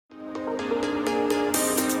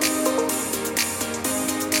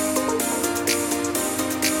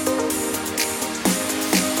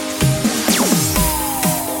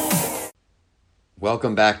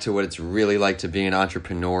Welcome back to What It's Really Like to Be an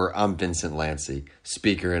Entrepreneur. I'm Vincent Lancy,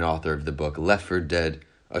 speaker and author of the book Left for Dead,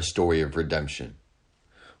 A Story of Redemption.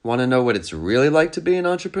 Want to know what it's really like to be an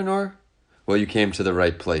entrepreneur? Well, you came to the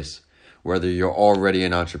right place. Whether you're already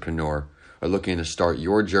an entrepreneur or looking to start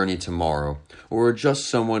your journey tomorrow, or just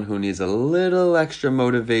someone who needs a little extra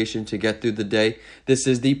motivation to get through the day, this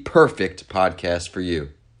is the perfect podcast for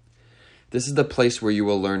you. This is the place where you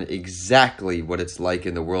will learn exactly what it's like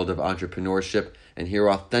in the world of entrepreneurship and hear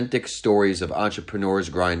authentic stories of entrepreneurs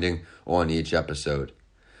grinding on each episode.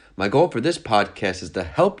 My goal for this podcast is to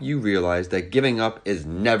help you realize that giving up is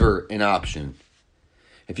never an option.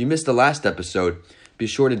 If you missed the last episode, be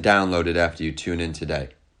sure to download it after you tune in today.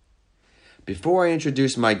 Before I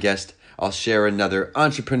introduce my guest, I'll share another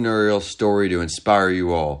entrepreneurial story to inspire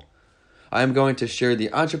you all. I am going to share the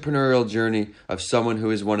entrepreneurial journey of someone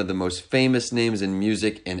who is one of the most famous names in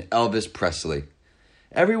music in Elvis Presley.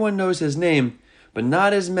 Everyone knows his name, but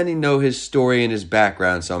not as many know his story and his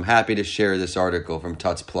background, so I'm happy to share this article from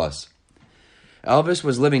Tuts Plus. Elvis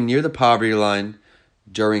was living near the poverty line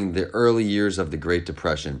during the early years of the Great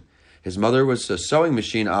Depression. His mother was a sewing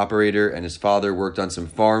machine operator and his father worked on some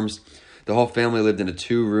farms. The whole family lived in a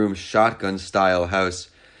 2-room shotgun-style house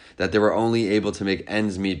that they were only able to make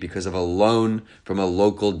ends meet because of a loan from a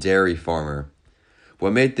local dairy farmer.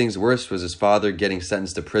 What made things worse was his father getting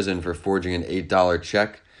sentenced to prison for forging an $8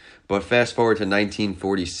 check. But fast forward to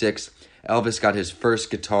 1946, Elvis got his first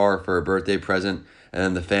guitar for a birthday present, and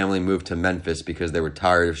then the family moved to Memphis because they were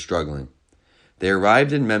tired of struggling. They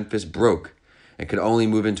arrived in Memphis broke and could only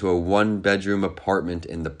move into a 1-bedroom apartment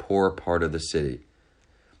in the poor part of the city.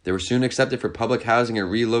 They were soon accepted for public housing and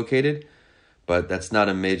relocated, but that's not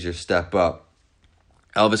a major step up.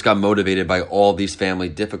 Elvis got motivated by all these family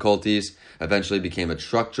difficulties, eventually became a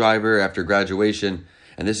truck driver after graduation,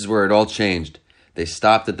 and this is where it all changed. They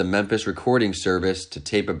stopped at the Memphis Recording Service to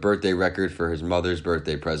tape a birthday record for his mother's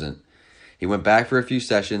birthday present. He went back for a few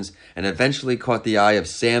sessions and eventually caught the eye of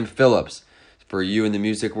Sam Phillips. For you in the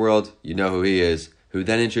music world, you know who he is, who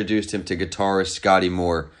then introduced him to guitarist Scotty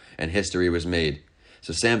Moore, and history was made.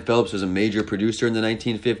 So Sam Phillips was a major producer in the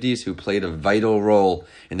 1950s who played a vital role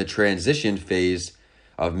in the transition phase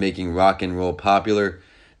of making rock and roll popular.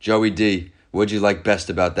 Joey D, what'd you like best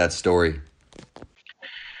about that story?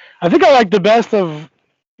 I think I like the best of,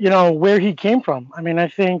 where he came from. I mean, I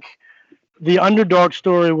think the underdog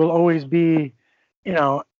story will always be,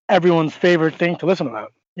 everyone's favorite thing to listen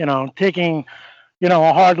about. Taking,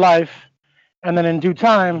 a hard life and then in due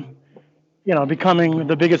time, becoming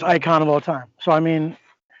the biggest icon of all time. So, I mean,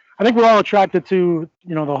 I think we're all attracted to,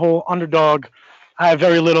 the whole underdog. I have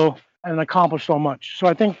very little and accomplish so much. So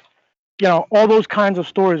I think, all those kinds of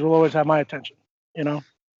stories will always have my attention,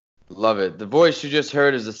 Love it. The voice you just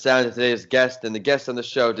heard is the sound of today's guest, and the guest on the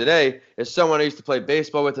show today is someone I used to play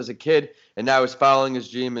baseball with as a kid, and now is following his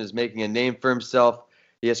dream and is making a name for himself.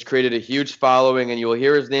 He has created a huge following, and you will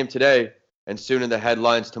hear his name today and soon in the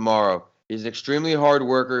headlines tomorrow. He's an extremely hard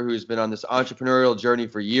worker who's been on this entrepreneurial journey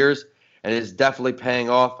for years, and is definitely paying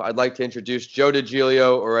off. I'd like to introduce Joe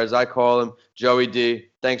DiGilio, or as I call him, Joey D.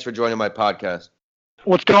 Thanks for joining my podcast.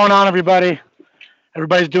 What's going on, everybody?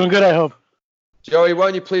 Everybody's doing good, I hope. Joey, why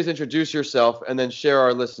don't you please introduce yourself and then share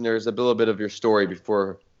our listeners a little bit of your story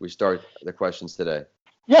before we start the questions today.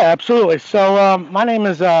 Yeah, absolutely. So my name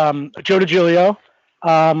is Joe DiGilio.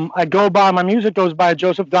 My music goes by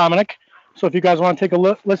Joseph Dominic. So if you guys want to take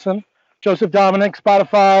a listen, Joseph Dominic,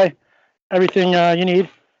 Spotify, everything you need.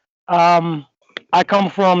 I come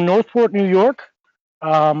from Northport, New York.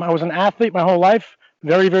 I was an athlete my whole life.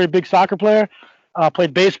 Very, very big soccer player.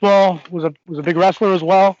 Played baseball. Was a big wrestler as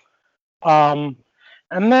well. And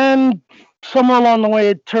then somewhere along the way,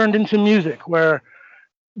 it turned into music, where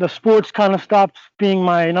the sports kind of stopped being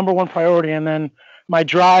my number one priority, and then my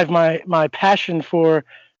drive, my passion for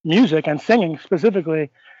music and singing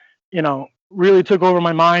specifically, really took over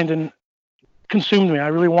my mind and consumed me.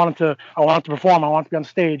 I wanted to perform. I wanted to be on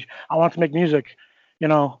stage. I wanted to make music.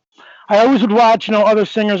 I always would watch, other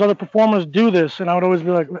singers, other performers do this, and I would always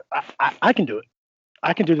be like, I can do it.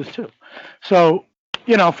 I can do this too. So,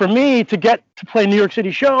 for me to get to play New York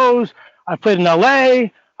City shows, I've played in LA,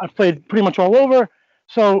 I've played pretty much all over.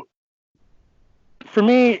 So for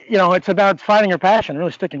me, it's about finding your passion,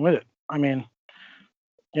 really sticking with it. I mean,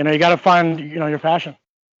 you got to find, your passion.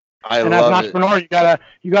 And as an entrepreneur,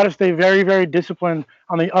 you gotta stay very, very disciplined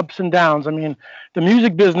on the ups and downs. I mean, the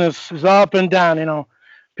music business is up and down.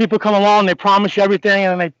 People come along, they promise you everything,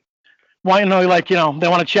 and they want they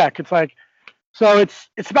want to check. It's like, so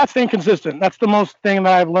it's about staying consistent. That's the most thing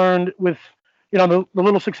that I've learned with the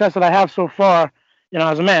little success that I have so far,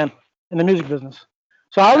 as a man in the music business.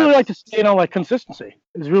 So I really like to Abs- say, like consistency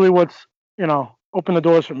is really what's, opened the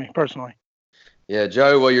doors for me personally. Yeah,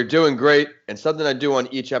 Joey, well, you're doing great. And something I do on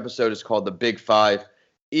each episode is called the Big Five.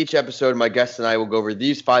 Each episode, my guests and I will go over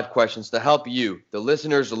these 5 questions to help you, the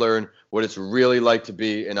listeners, learn what it's really like to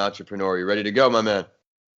be an entrepreneur. You ready to go, my man?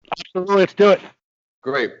 Absolutely, let's do it.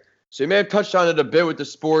 Great. So you may have touched on it a bit with the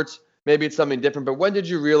sports. Maybe it's something different, but when did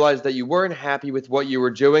you realize that you weren't happy with what you were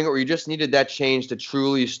doing, or you just needed that change to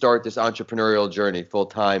truly start this entrepreneurial journey full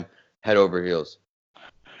time, head over heels?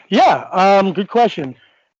 Yeah, good question.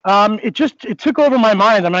 It took over my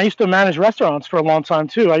mind. I mean, I used to manage restaurants for a long time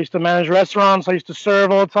too. I used to manage restaurants. I used to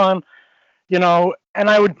serve all the time, and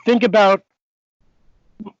I would think about,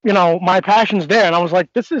 my passions there, and I was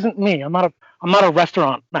like, this isn't me. I'm not a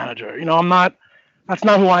restaurant manager. I'm not. That's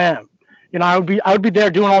not who I am. I would be there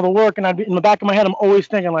doing all the work, and I'd be in the back of my head. I'm always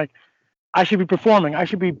thinking like, I should be performing. I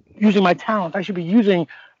should be using my talent. I should be using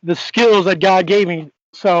the skills that God gave me.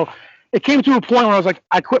 So it came to a point where I was like,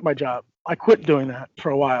 I quit my job. I quit doing that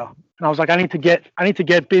for a while, and I was like, I need to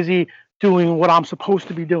get busy doing what I'm supposed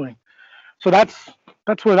to be doing. So that's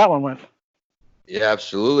where that one went. Yeah,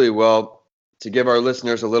 absolutely. Well, to give our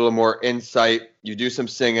listeners a little more insight, you do some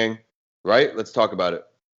singing, right? Let's talk about it.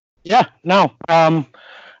 Yeah, no,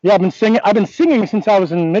 yeah, I've been singing. I've been singing since I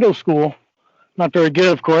was in middle school. Not very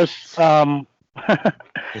good, of course. Playing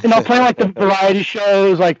like the variety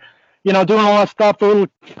shows, like doing all that stuff, the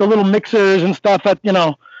little mixers and stuff at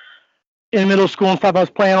in middle school and stuff. I was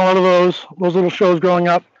playing a lot of those little shows growing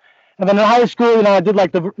up, and then in high school, I did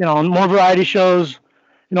like the more variety shows,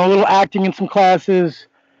 a little acting in some classes,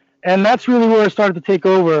 and that's really where it started to take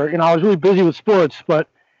over. I was really busy with sports, but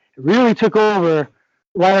it really took over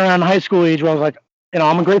right around high school age, where I was like,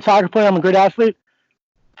 I'm a great soccer player, I'm a great athlete,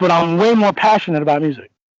 but I'm way more passionate about music.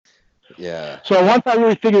 Yeah. So once I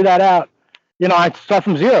really figured that out, I start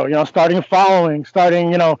from zero, starting a following,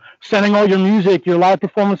 starting, sending all your music, your live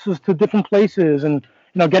performances to different places, and,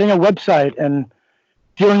 getting a website and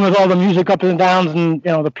dealing with all the music ups and downs, and,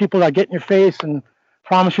 the people that get in your face and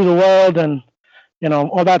promise you the world, and,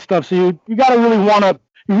 all that stuff. So you got to really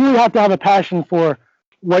you really have to have a passion for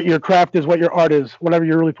what your craft is, what your art is, whatever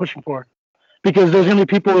you're really pushing for. Because there's going to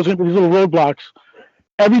be there's going to be these little roadblocks.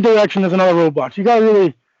 Every direction there's another roadblock. So you got to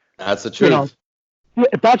really, That's the you know, truth.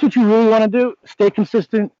 if that's what you really want to do, stay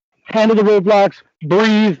consistent, handle the roadblocks,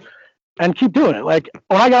 breathe, and keep doing it. Like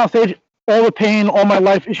when I got on stage, all the pain, all my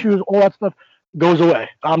life issues, all that stuff goes away.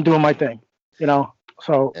 I'm doing my thing,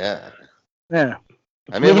 So Yeah. yeah,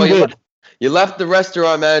 I mean, living good. you left the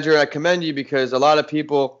restaurant manager, and I commend you because a lot of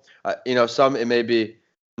people, some it may be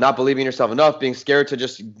not believing in yourself enough, being scared to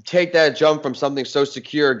just take that jump from something so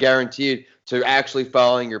secure, guaranteed, to actually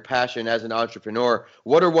following your passion as an entrepreneur.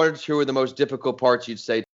 What are one or two of the most difficult parts you'd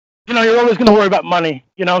say? You're always going to worry about money.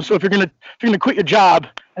 So if you're gonna quit your job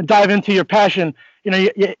and dive into your passion,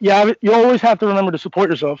 you always have to remember to support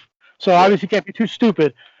yourself. So obviously you can't be too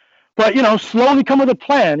stupid. But slowly come with a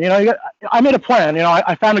plan. I made a plan.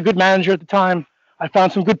 I found a good manager at the time. I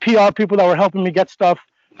found some good PR people that were helping me get stuff,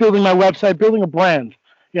 building my website, building a brand.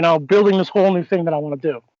 Building this whole new thing that I want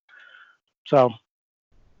to do. So,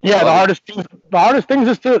 yeah, the hardest things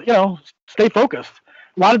is to stay focused.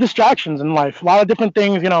 A lot of distractions in life, a lot of different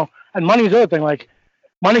things. And money's the other thing. Like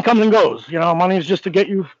money comes and goes. Money is just to get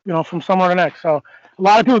you from somewhere to next. So a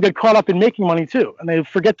lot of people get caught up in making money too, and they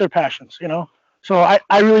forget their passions. So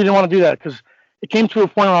I really didn't want to do that because it came to a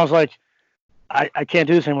point where I was like, I can't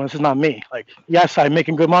do this anymore. This is not me. Like, yes, I'm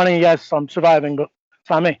making good money. Yes, I'm surviving, but it's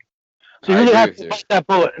not me. So you really have to bite that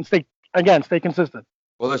bullet and stay consistent.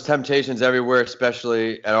 Well, there's temptations everywhere,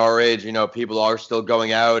 especially at our age. People are still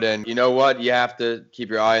going out, and you know what? You have to keep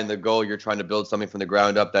your eye on the goal. You're trying to build something from the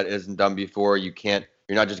ground up that isn't done before. You're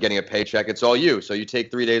not just getting a paycheck. It's all you. So you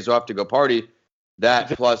take 3 days off to go party. That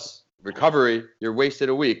plus recovery, you're wasted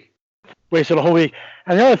a week. Wasted a whole week.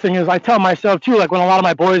 And the other thing is I tell myself too, like when a lot of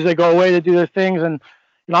my boys, they go away to do their things and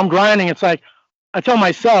I'm grinding. It's like, I tell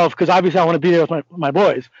myself, because obviously I want to be there with my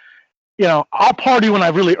boys, I'll party when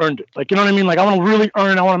I've really earned it. Like, you know what I mean? Like I want to really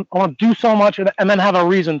earn, I want to do so much and then have a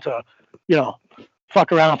reason to,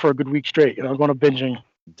 fuck around for a good week straight, going to binging.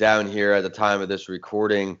 Down here at the time of this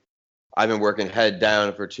recording, I've been working head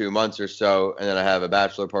down for 2 months or so, and then I have a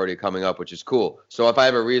bachelor party coming up, which is cool. So if I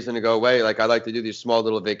have a reason to go away, like I like to do these small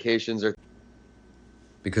little vacations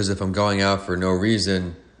because if I'm going out for no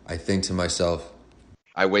reason, I think to myself,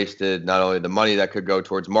 I wasted not only the money that could go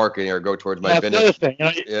towards marketing or go towards my business. That's the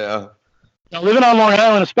other thing. Yeah. Living on Long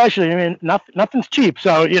Island, especially, I mean, nothing's cheap.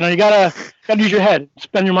 So you gotta use your head,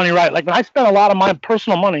 spend your money right. Like I spent a lot of my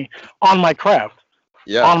personal money on my craft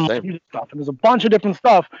Yeah, on same. music stuff, and there's a bunch of different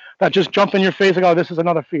stuff that just jump in your face like, oh, this is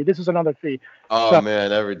another fee, this is another fee. Oh So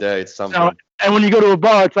man, every day it's you know, something. and when you go to a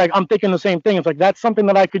bar, it's like I'm thinking the same thing. It's like that's something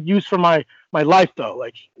that I could use for my life though,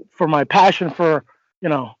 like for my passion for you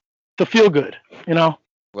know to feel good. You know.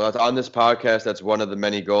 Well, on this podcast, that's one of the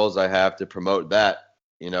many goals I have to promote that,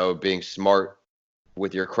 being smart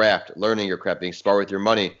with your craft, learning your craft, being smart with your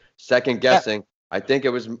money, second Yeah. guessing. I think it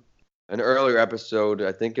was an earlier episode.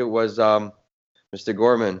 I think it was Mr.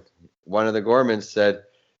 Gorman. One of the Gormans said,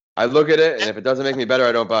 I look at it, and if it doesn't make me better,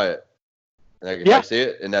 I don't buy it. Like if I Yeah. see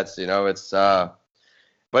it, and that's, it's, but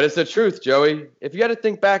it's the truth, Joey. If you had to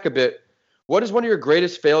think back a bit, what is one of your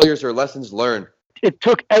greatest failures or lessons learned? It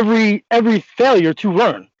took every failure to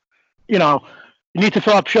learn. You know, you need to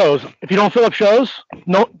fill up shows. If you don't fill up shows,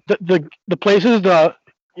 no, the places, they're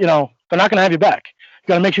not gonna have you back. You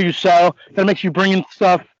gotta make sure you sell. You gotta make sure you bring in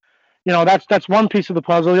stuff. You know, that's one piece of the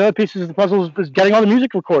puzzle. The other piece of the puzzle is getting all the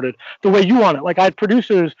music recorded the way you want it. Like I had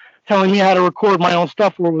producers telling me how to record my own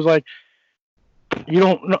stuff, where it was like, you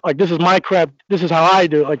don't know, like this is my craft. This is how I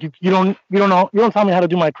do it. Like you don't tell me how to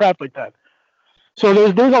do my craft like that. So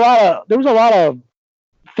there was a lot of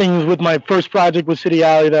things with my first project with City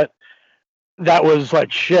Alley that was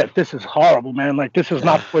like shit. This is horrible, man. Like this is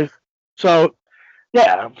not the place. So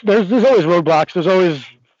yeah, there's always roadblocks. There's always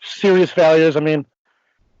serious failures. I mean,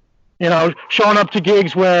 showing up to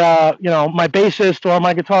gigs where my bassist or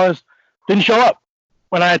my guitarist didn't show up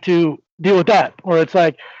when I had to deal with that. Or it's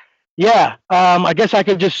like, yeah, I guess I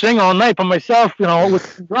could just sing all night by myself,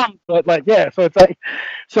 with the drums. But like, yeah, so it's like,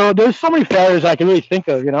 so there's so many failures I can really think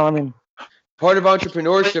of. I mean, Part of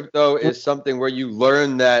entrepreneurship, though, is something where you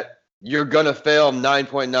learn that you're going to fail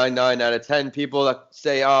 9.99 out of 10. People that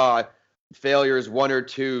say, failure is one or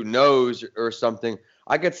two no's or something.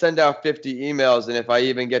 I could send out 50 emails, and if I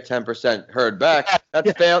even get 10% heard back,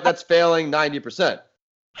 that's yeah. that's failing 90%.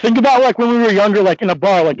 Think about like when we were younger, like in a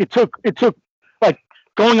bar, like it took like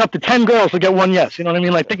going up to 10 girls to get one yes. You know what I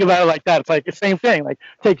mean? Like think about it like that. It's like the same thing. Like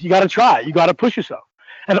you got to try, you got to push yourself,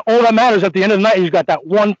 and all that matters at the end of the night, you got that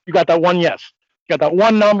one yes, you got that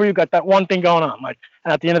one number, you got that one thing going on. Like,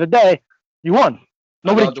 and at the end of the day, you won. I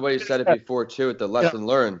Nobody, love the way you said it yeah, before, too, with the lesson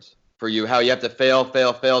learned for you, how you have to fail,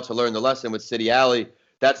 fail, fail to learn the lesson with City Alley.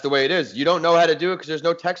 That's the way it is. You don't know how to do it because there's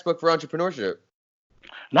no textbook for entrepreneurship.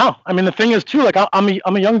 no. I mean, the thing is too, like I'm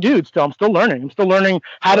a young dude still. I'm still learning. I'm still learning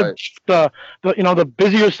how to Right. the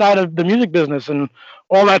busier side of the music business and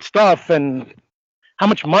all that stuff, and how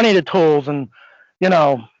much money it tolls, and you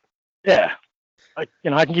know, yeah, I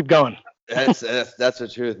can keep going. That's the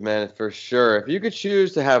truth, man, for sure. If you could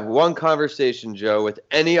choose to have one conversation, Joe, with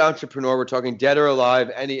any entrepreneur, we're talking dead or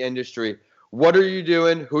alive, any industry, what are you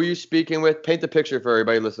doing? Who are you speaking with? Paint the picture for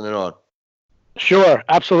everybody listening on. Sure,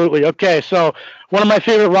 absolutely. Okay, so one of my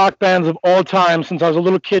favorite rock bands of all time, since I was a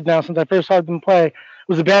little kid now, since I first heard them play,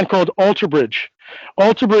 was a band called Alter Bridge.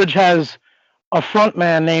 Alter Bridge has a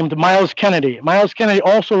frontman named Miles Kennedy. Miles Kennedy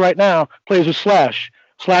also right now plays with Slash.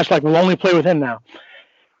 Slash like will only play with him now.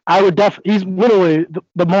 I would he's literally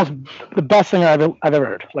the best thing I've ever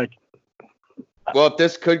heard. Like, Well, if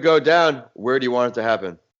this could go down, where do you want it to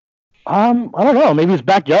happen? I don't know, maybe his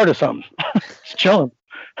backyard or something. Just chilling.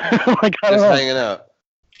 Like I don't Just know. hanging out.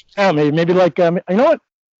 Yeah, maybe like you know what?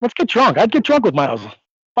 Let's get drunk. I'd get drunk with Miles.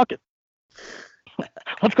 Fuck it.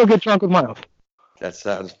 Let's go get drunk with Miles. That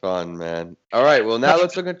sounds fun, man. All right, well now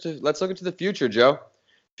let's look into the future, Joe.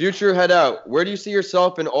 Future head out. Where do you see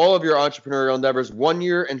yourself in all of your entrepreneurial endeavors 1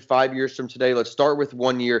 year and 5 years from today? Let's start with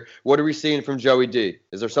 1 year. What are we seeing from Joey D?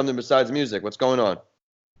 Is there something besides music? What's going on?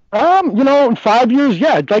 In 5 years,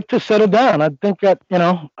 yeah, I'd like to settle down. I think that,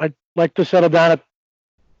 I'd like to settle down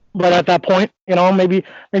but at that point, maybe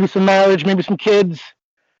some marriage, maybe some kids,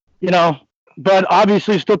 but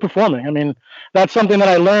obviously still performing. I mean, that's something that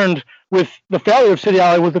I learned with the failure of City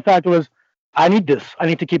Alley was the fact was I need this. I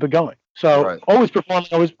need to keep it going. So Right. always performing,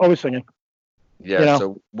 always singing. Yeah.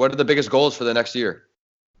 So what are the biggest goals for the next year?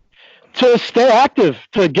 To stay active,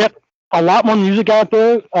 to get a lot more music out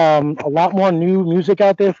there, a lot more new music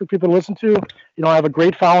out there for people to listen to. I have a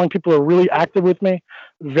great following. People are really active with me,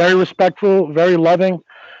 very respectful, very loving.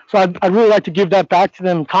 So I'd really like to give that back to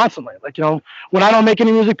them constantly. Like, when I don't make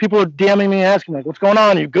any music, people are DMing me asking, like, what's going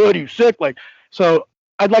on? Are you good? Are you sick? Like, so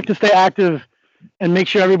I'd like to stay active and make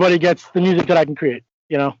sure everybody gets the music that I can create,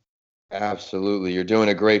 Absolutely. You're doing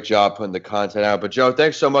a great job putting the content out. But Joe,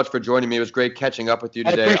 thanks so much for joining me. It was great catching up with you I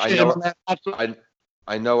today. appreciate it, man. Absolutely.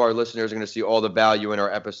 I know our listeners are going to see all the value in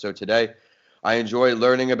our episode today. I enjoyed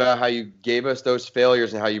learning about how you gave us those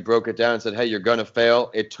failures and how you broke it down and said, hey, you're going to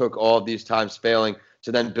fail. It took all of these times failing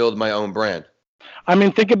to then build my own brand. I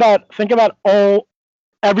mean, think about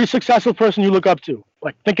every successful person you look up to.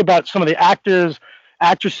 Like, think about some of the actors,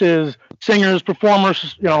 actresses, singers,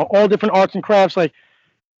 performers, all different arts and crafts. Like,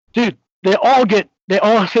 dude, they all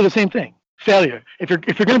say the same thing: failure. If you're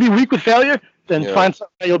going to be weak with failure, then find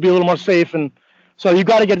something that you'll be a little more safe. And so you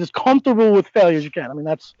got to get as comfortable with failure as you can. I mean,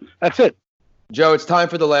 that's it. Joe, it's time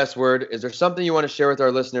for the last word. Is there something you want to share with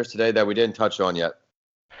our listeners today that we didn't touch on yet?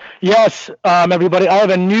 Yes, everybody. I have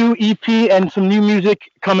a new EP and some new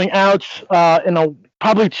music coming out in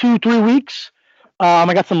probably 2-3 weeks.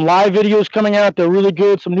 I got some live videos coming out. They're really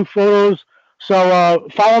good. Some new photos. So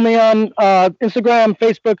follow me on Instagram,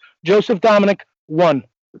 Facebook, Joseph Dominic 1.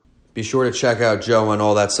 Be sure to check out Joe on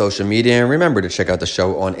all that social media. And remember to check out the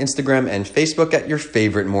show on Instagram and Facebook at your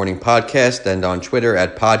favorite morning podcast and on Twitter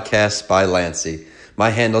at Podcasts by Lancey.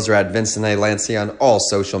 My handles are at Vincent A. Lancey on all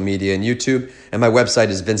social media and YouTube, and my website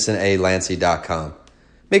is vincentalancey.com.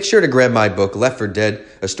 Make sure to grab my book, Left for Dead,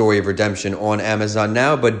 A Story of Redemption, on Amazon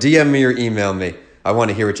now, but DM me or email me. I want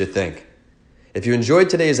to hear what you think. If you enjoyed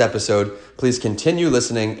today's episode, please continue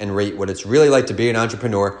listening and rate What It's Really Like to Be an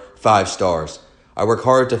Entrepreneur 5 stars. I work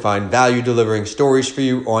hard to find value-delivering stories for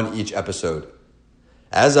you on each episode.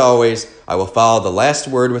 As always, I will follow the last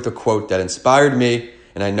word with a quote that inspired me,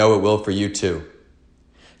 and I know it will for you too.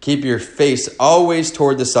 Keep your face always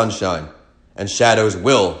toward the sunshine, and shadows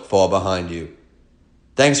will fall behind you.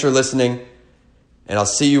 Thanks for listening, and I'll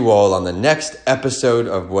see you all on the next episode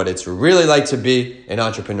of What It's Really Like to Be an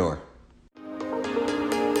Entrepreneur.